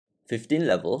15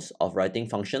 levels of writing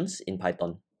functions in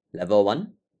Python. Level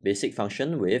 1, basic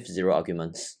function with 0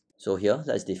 arguments. So here,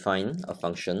 let's define a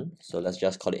function. So let's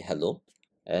just call it hello.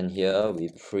 And here we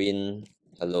print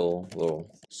hello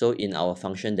world. So in our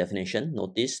function definition,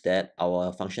 notice that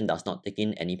our function does not take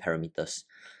in any parameters.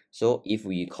 So if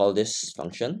we call this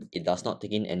function, it does not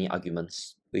take in any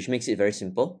arguments, which makes it very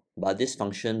simple. But this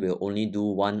function will only do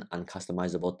one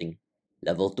uncustomizable thing.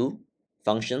 Level 2,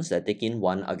 functions that take in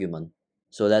one argument.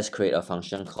 So let's create a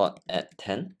function called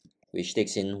add10, which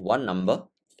takes in one number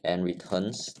and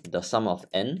returns the sum of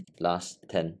n plus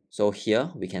 10. So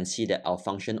here we can see that our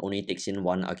function only takes in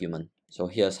one argument. So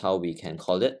here's how we can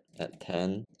call it,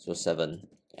 add10, so 7.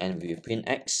 And if we print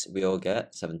x, we'll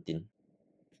get 17.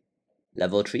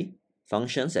 Level 3,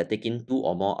 functions that take in 2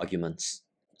 or more arguments.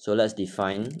 So let's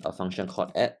define a function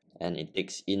called add, and it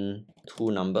takes in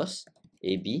 2 numbers,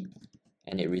 a, b,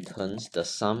 and it returns the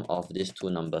sum of these 2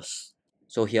 numbers.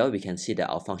 So here we can see that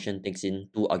our function takes in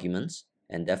 2 arguments,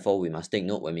 and therefore we must take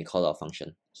note when we call our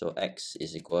function. So x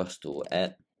is equals to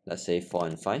add, let's say 4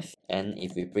 and 5, and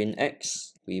if we print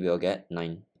x, we will get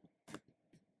 9.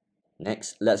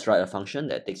 Next, let's write a function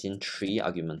that takes in 3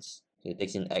 arguments. It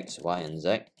takes in x, y, and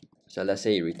z. So let's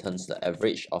say it returns the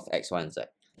average of x, y, and z.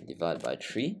 Divide by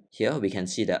 3. Here we can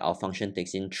see that our function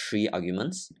takes in 3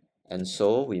 arguments, and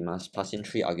so we must pass in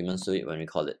 3 arguments to it when we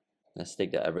call it. Let's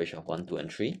take the average of 1, 2, and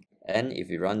 3. And if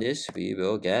we run this, we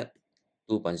will get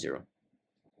 2.0.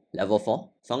 Level 4,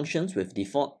 functions with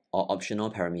default or optional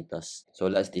parameters. So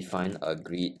let's define a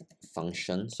greet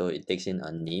function. So it takes in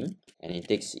a name and it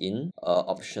takes in an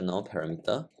optional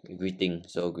parameter, greeting.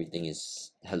 So greeting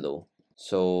is hello.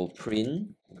 So print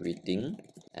greeting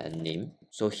and name.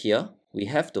 So here we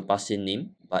have to pass in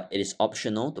name, but it is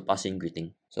optional to pass in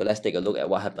greeting. So let's take a look at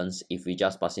what happens if we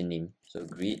just pass in name. So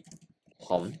greet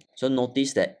home. So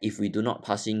notice that if we do not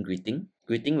pass in greeting,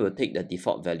 greeting will take the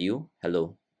default value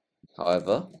hello.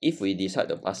 However, if we decide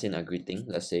to pass in a greeting,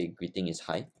 let's say greeting is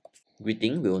hi,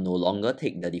 greeting will no longer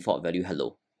take the default value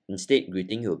hello. Instead,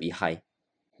 greeting will be hi.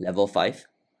 Level 5,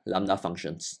 lambda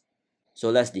functions.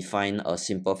 So let's define a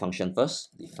simple function first.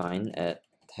 Define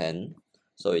add10.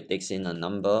 So it takes in a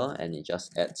number and it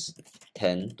just adds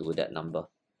 10 to that number.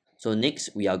 So next,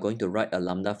 we are going to write a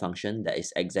lambda function that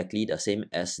is exactly the same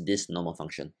as this normal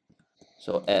function.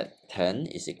 So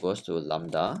add10 is equals to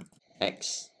lambda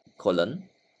x colon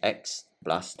x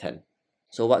plus 10.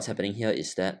 So what's happening here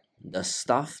is that the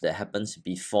stuff that happens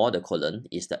before the colon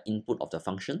is the input of the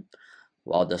function,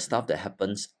 while the stuff that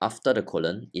happens after the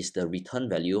colon is the return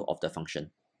value of the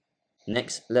function.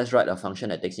 Next, let's write a function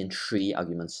that takes in 3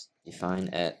 arguments. Define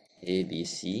add a, b,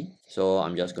 c. So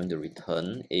I'm just going to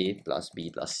return a plus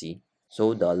b plus c.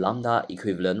 So the lambda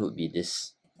equivalent would be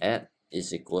this. Add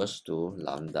is equals to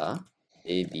lambda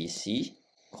a, b, c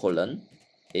colon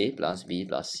a plus b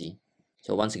plus c.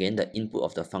 So once again, the input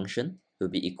of the function will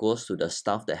be equals to the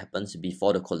stuff that happens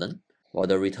before the colon, while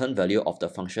the return value of the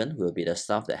function will be the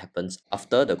stuff that happens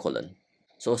after the colon.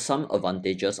 So some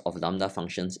advantages of lambda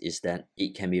functions is that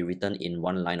it can be written in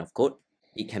one line of code.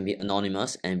 It can be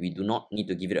anonymous and we do not need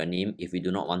to give it a name if we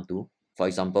do not want to. For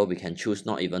example, we can choose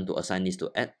not even to assign this to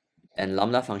add. And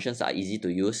lambda functions are easy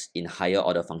to use in higher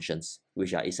order functions,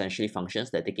 which are essentially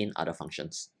functions that take in other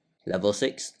functions. Level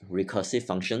 6, recursive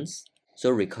functions.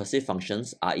 So recursive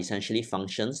functions are essentially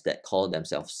functions that call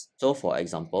themselves. So for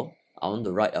example, I want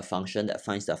to write a function that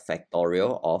finds the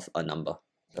factorial of a number.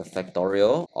 The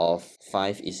factorial of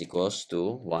 5 is equals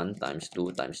to 1 times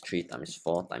 2 times 3 times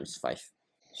 4 times 5.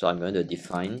 So I'm going to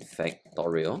define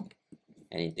factorial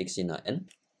and it takes in a n.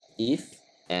 If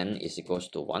n is equals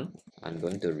to 1, I'm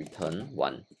going to return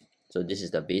 1. So this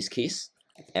is the base case.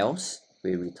 Else,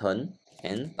 we return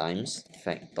n times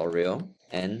factorial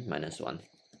n minus 1.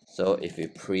 So if we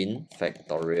print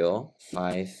factorial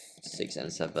 5, 6,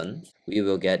 and 7, we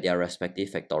will get their respective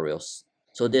factorials.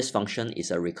 So this function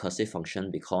is a recursive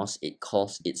function because it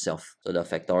calls itself. So the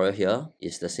factorial here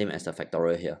is the same as the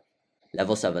factorial here.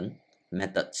 Level 7,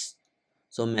 methods.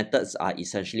 So methods are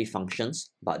essentially functions,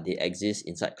 but they exist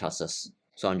inside classes.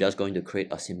 So I'm just going to create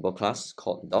a simple class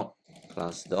called dog,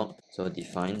 class dog. So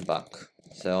define buck,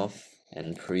 self,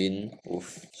 and print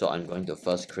oof. So I'm going to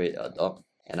first create a dog,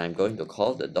 and I'm going to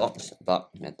call the dog's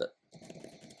buck method.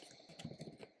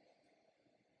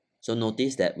 So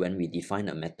notice that when we define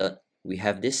a method, we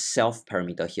have this self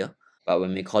parameter here, but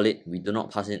when we call it, we do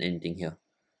not pass in anything here.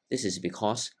 This is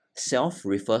because self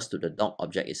refers to the dog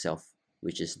object itself,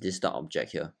 which is this dog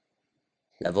object here.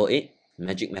 Level 8,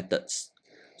 magic methods.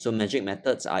 So magic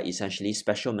methods are essentially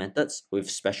special methods with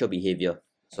special behavior.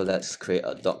 So let's create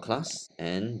a dog class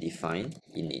and define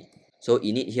init. So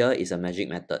init here is a magic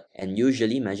method, and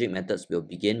usually magic methods will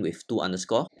begin with 2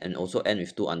 underscore and also end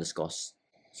with 2 underscores.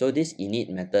 So this init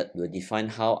method will define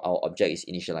how our object is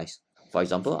initialized. For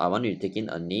example, I want you to take in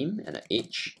a name and an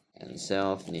age, and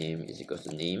self name is equals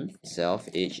to name, self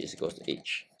age is equals to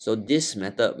age. So this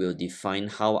method will define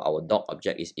how our dog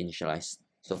object is initialized.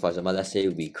 So for example, let's say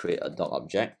we create a dog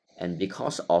object, and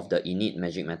because of the init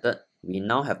magic method, we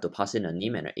now have to pass in a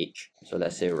name and an age. So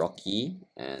let's say Rocky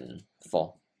and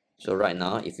 4. So right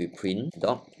now, if we print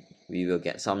dog, we will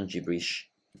get some gibberish.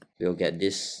 We'll get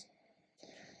this.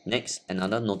 Next,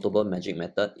 another notable magic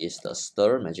method is the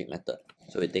stir magic method.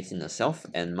 So it takes in a self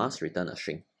and must return a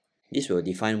string. This will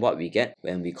define what we get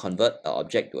when we convert an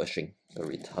object to a string. So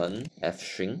return f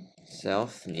string,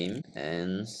 self name,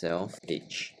 and self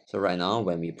age. So right now,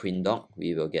 when we print dog,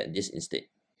 we will get this instead.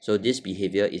 So this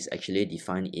behavior is actually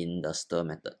defined in the stir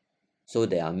method. So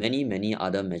there are many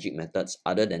other magic methods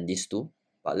other than these two,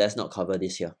 but let's not cover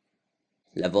this here.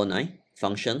 Level 9,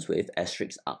 functions with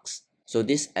asterisk args. So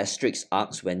this asterisk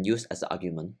args, when used as an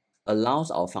argument,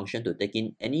 allows our function to take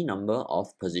in any number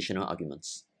of positional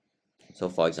arguments. So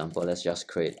for example, let's just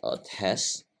create a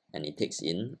test and it takes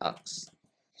in args.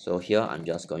 So here I'm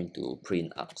just going to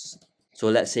print args. So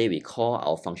let's say we call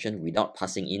our function without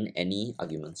passing in any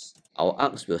arguments. Our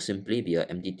args will simply be an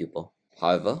empty tuple.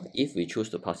 However, if we choose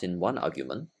to pass in one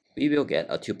argument, we will get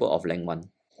a tuple of length 1.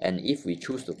 And if we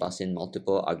choose to pass in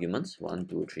multiple arguments, 1,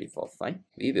 2, 3, 4, 5,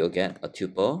 we will get a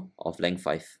tuple of length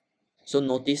 5. So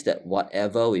notice that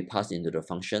whatever we pass into the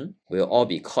function will all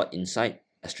be caught inside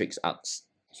asterisk args.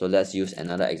 So let's use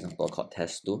another example called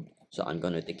test2. So I'm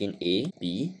going to take in A,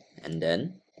 B, and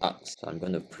then args. So I'm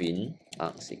going to print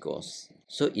args equals.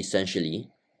 So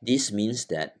essentially, this means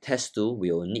that test2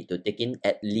 will need to take in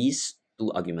at least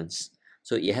 2 arguments.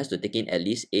 So it has to take in at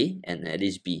least A and at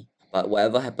least B. But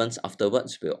whatever happens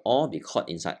afterwards will all be caught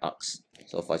inside args.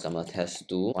 So for example,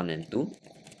 test2, 1 and 2,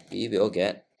 we will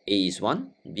get A is 1,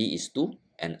 B is 2,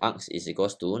 and args is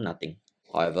equals to nothing.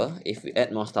 However, if we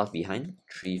add more stuff behind,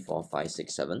 3, 4, 5,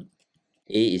 6, 7,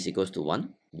 A is equals to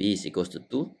 1, B is equals to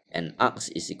 2, and args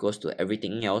is equals to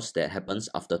everything else that happens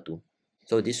after 2.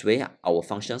 So this way, our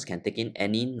functions can take in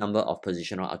any number of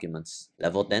positional arguments.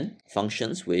 Level 10,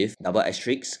 functions with double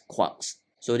asterisk kwargs.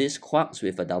 So this kwargs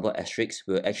with a double asterisk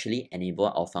will actually enable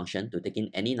our function to take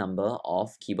in any number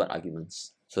of keyword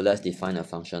arguments. So let's define a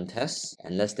function test,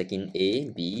 and let's take in A,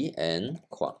 B, and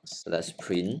kwargs. So let's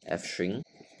print f string.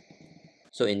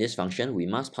 So in this function, we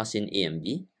must pass in A and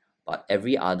B, but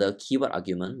every other keyword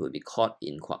argument will be caught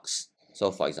in kwargs. So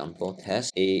for example,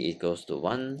 test A equals to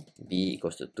 1, B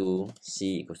equals to 2,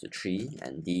 C equals to 3,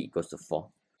 and D equals to 4.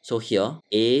 So here,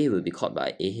 A will be caught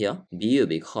by A here, B will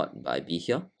be caught by B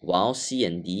here, while C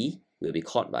and D will be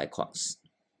caught by kwargs.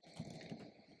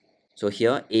 So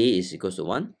here, A is equals to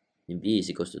 1, and B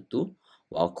is equals to 2,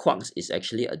 while kwargs is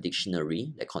actually a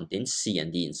dictionary that contains C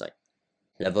and D inside.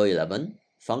 Level 11,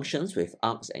 functions with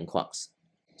args and kwargs.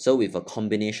 So with a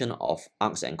combination of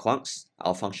args and kwargs,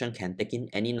 our function can take in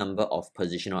any number of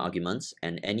positional arguments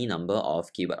and any number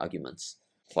of keyword arguments.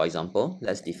 For example,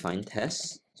 let's define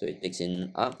test. So it takes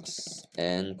in args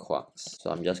and kwargs.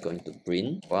 So I'm just going to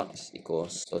print kwargs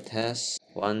equals, so test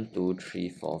 1, 2, 3,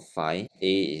 4, 5. A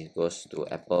equals to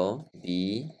apple,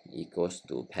 B equals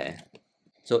to pear.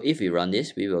 So if we run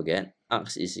this, we will get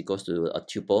args is equals to a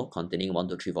tuple containing 1,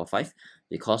 2, 3, 4, 5,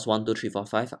 because 1, 2, 3, 4,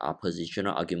 5 are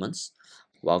positional arguments,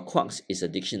 while kwargs is a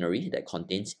dictionary that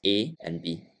contains A and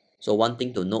B. So one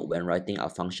thing to note when writing our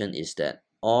function is that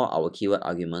all our keyword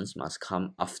arguments must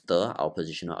come after our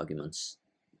positional arguments.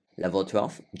 Level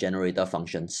 12, generator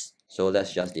functions. So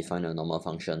let's just define a normal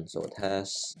function. So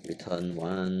test, return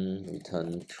 1,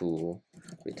 return 2,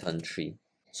 return 3.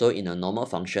 So in a normal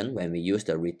function, when we use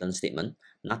the return statement,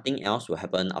 nothing else will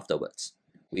happen afterwards,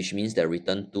 which means that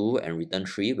return 2 and return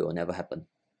 3 will never happen.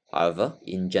 However,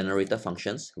 in generator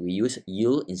functions, we use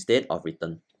yield instead of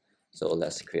return. So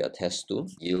let's create a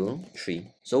test2, yield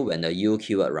 3. So when the yield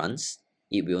keyword runs,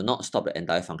 it will not stop the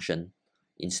entire function.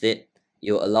 Instead,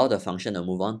 it will allow the function to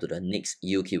move on to the next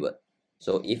yield keyword.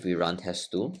 So if we run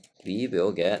test2, we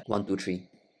will get 1, 2, 3.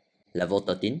 Level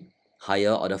 13,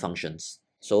 higher order functions.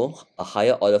 So a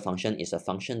higher order function is a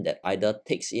function that either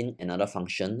takes in another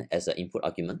function as an input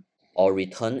argument, or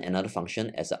return another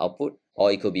function as an output,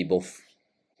 or it could be both.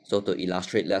 So to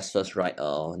illustrate, let's first write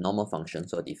a normal function.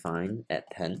 So define at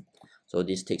 10. So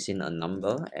this takes in a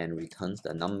number and returns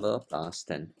the number plus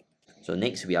 10. So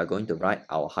next we are going to write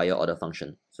our higher order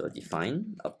function. So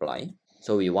define, apply.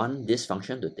 So we want this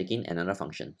function to take in another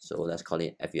function. So let's call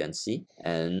it func,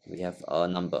 and we have a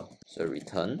number. So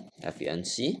return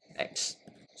func x.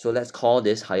 So let's call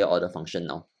this higher order function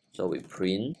now. So we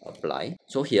print apply.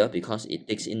 So here, because it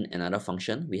takes in another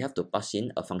function, we have to pass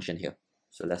in a function here.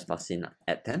 So let's pass in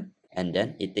add 10, and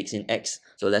then it takes in x.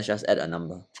 So let's just add a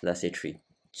number. Let's say 3.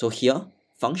 So here,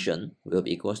 function will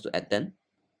be equals to add 10,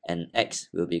 and x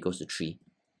will be equals to 3.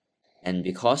 And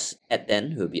because add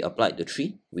 10 will be applied to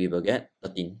 3, we will get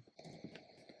 13.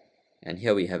 And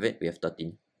here we have it, we have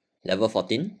 13. Level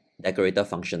 14, decorator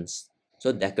functions.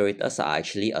 So decorators are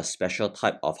actually a special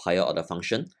type of higher order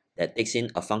function that takes in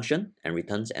a function and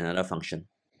returns another function.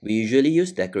 We usually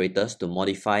use decorators to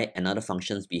modify another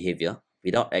function's behavior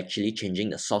without actually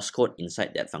changing the source code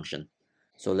inside that function.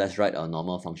 So let's write our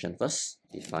normal function first.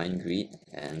 Define greet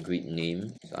and greet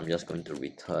name. So I'm just going to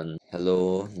return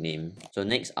hello name. So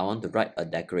next I want to write a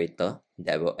decorator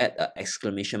that will add an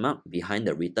exclamation mark behind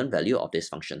the return value of this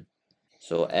function.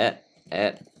 So add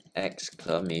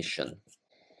exclamation.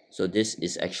 So this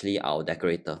is actually our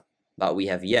decorator, but we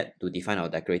have yet to define our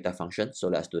decorator function, so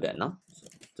let's do that now.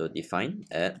 So define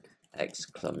add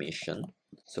exclamation.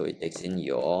 So it takes in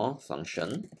your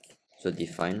function. So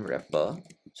define wrapper.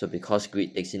 So because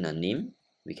greet takes in a name,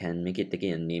 we can make it take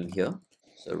in a name here.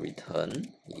 So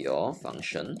return your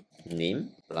function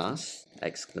name plus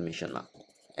exclamation mark,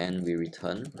 and we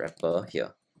return wrapper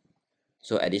here.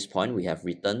 So at this point, we have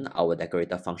written our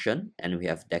decorator function and we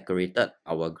have decorated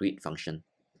our greet function.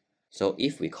 So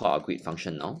if we call our greet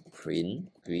function now, print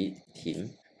greet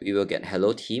team, we will get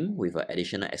hello team with an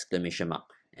additional exclamation mark.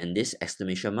 And this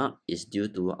exclamation mark is due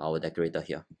to our decorator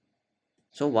here.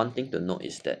 So one thing to note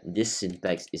is that this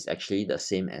syntax is actually the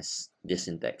same as this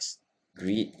syntax.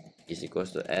 Greet is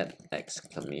equals to add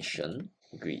exclamation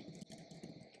greet.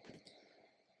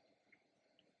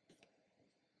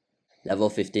 Level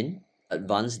 15,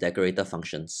 advanced decorator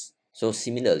functions. So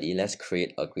similarly, let's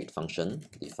create a greet function.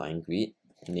 Define greet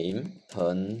name,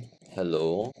 turn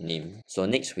hello name. So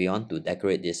next we want to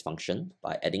decorate this function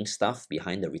by adding stuff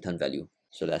behind the return value.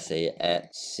 So let's say add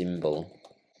symbol,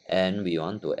 and we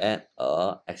want to add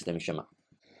a exclamation mark.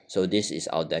 So this is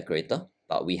our decorator,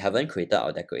 but we haven't created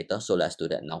our decorator, so let's do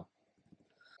that now.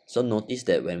 So notice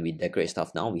that when we decorate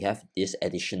stuff now, we have this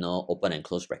additional open and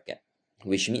close bracket,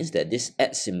 which means that this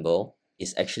add symbol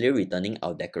is actually returning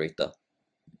our decorator.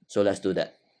 So let's do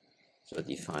that. So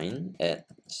define add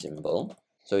symbol.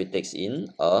 So it takes in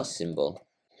a symbol,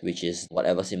 which is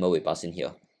whatever symbol we pass in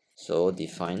here. So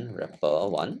define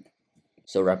wrapper1.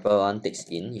 So wrapper1 takes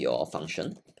in your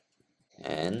function,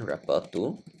 and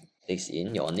wrapper2 takes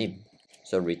in your name.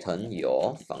 So return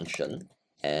your function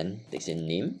and takes in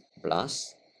name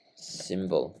plus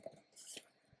symbol.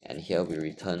 And here we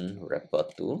return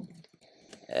wrapper2,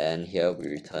 and here we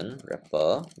return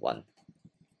wrapper1.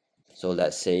 So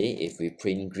let's say if we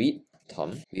print greet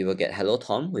Tom, we will get hello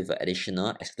Tom with an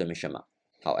additional exclamation mark.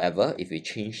 However, if we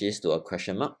change this to a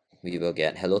question mark, we will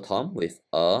get hello Tom with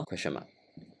a question mark.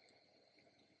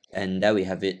 And there we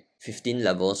have it, 15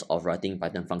 levels of writing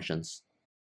Python functions.